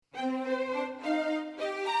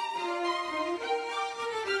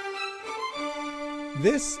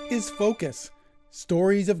This is Focus,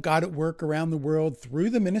 stories of God at work around the world through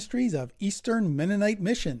the ministries of Eastern Mennonite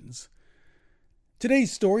Missions.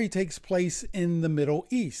 Today's story takes place in the Middle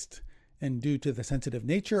East, and due to the sensitive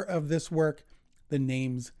nature of this work, the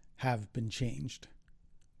names have been changed.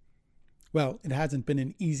 Well, it hasn't been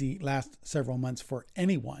an easy last several months for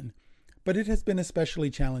anyone, but it has been especially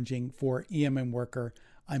challenging for EMM worker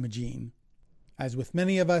Imogene. As with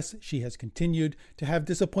many of us, she has continued to have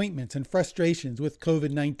disappointments and frustrations with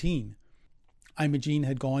COVID-19. Imogene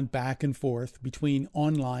had gone back and forth between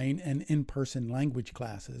online and in-person language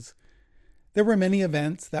classes. There were many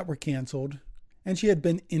events that were canceled, and she had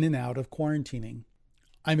been in and out of quarantining.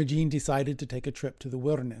 Imogene decided to take a trip to the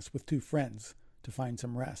wilderness with two friends to find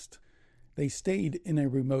some rest. They stayed in a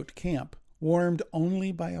remote camp, warmed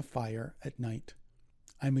only by a fire at night.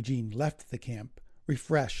 Imogene left the camp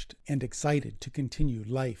refreshed and excited to continue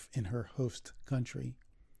life in her host country.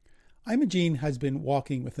 Imogene has been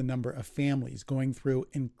walking with a number of families going through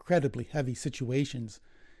incredibly heavy situations,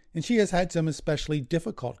 and she has had some especially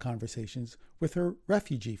difficult conversations with her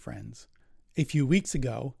refugee friends. A few weeks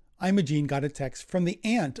ago, Imogene got a text from the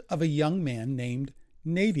aunt of a young man named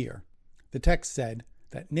Nadir. The text said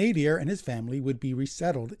that Nadir and his family would be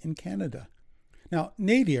resettled in Canada. Now,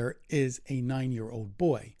 Nadir is a 9-year-old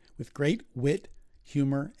boy with great wit,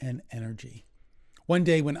 humor, and energy. One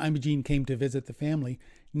day when Imogene came to visit the family,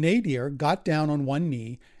 Nadir got down on one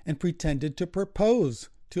knee and pretended to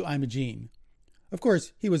propose to Imogene. Of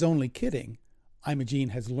course, he was only kidding. Imogene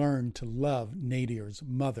has learned to love Nadir's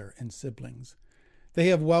mother and siblings. They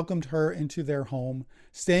have welcomed her into their home,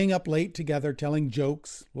 staying up late together, telling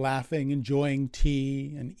jokes, laughing, enjoying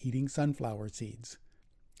tea, and eating sunflower seeds.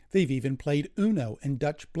 They've even played Uno and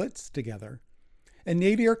Dutch Blitz together. And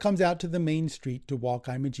Nadir comes out to the main street to walk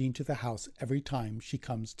Imogene to the house every time she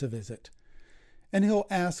comes to visit. And he'll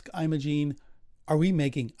ask Imogene, "Are we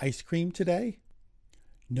making ice cream today?"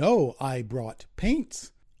 "No, I brought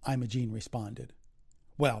paints," Imogene responded.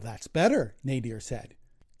 "Well, that's better," Nadir said,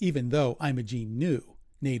 even though Imogene knew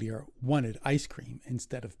Nadir wanted ice cream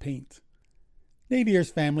instead of paint.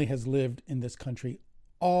 Nadir's family has lived in this country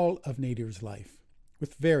all of Nadir's life,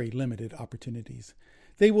 with very limited opportunities.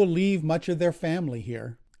 They will leave much of their family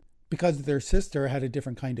here. Because their sister had a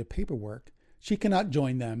different kind of paperwork, she cannot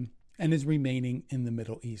join them and is remaining in the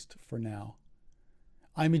Middle East for now.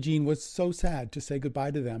 Imogene was so sad to say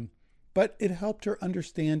goodbye to them, but it helped her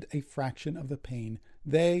understand a fraction of the pain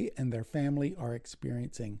they and their family are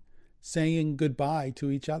experiencing, saying goodbye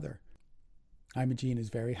to each other. Imogene is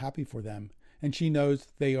very happy for them, and she knows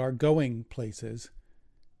they are going places.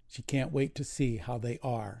 She can't wait to see how they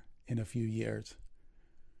are in a few years.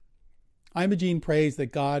 Imogene prays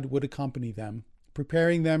that God would accompany them,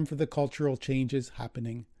 preparing them for the cultural changes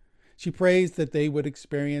happening. She prays that they would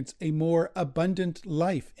experience a more abundant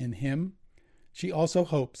life in Him. She also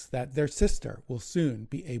hopes that their sister will soon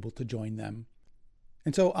be able to join them.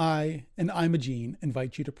 And so I and Imogene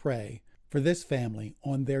invite you to pray for this family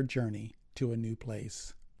on their journey to a new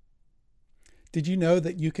place. Did you know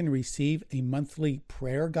that you can receive a monthly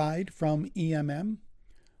prayer guide from EMM?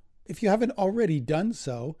 If you haven't already done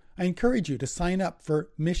so, I encourage you to sign up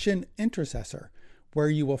for Mission Intercessor, where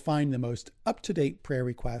you will find the most up-to-date prayer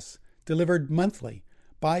requests delivered monthly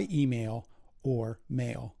by email or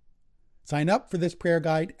mail. Sign up for this prayer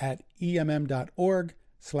guide at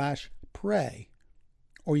emm.org/pray,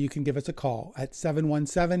 or you can give us a call at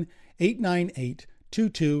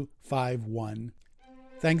 717-898-2251.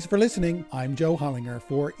 Thanks for listening. I'm Joe Hollinger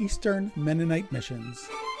for Eastern Mennonite Missions.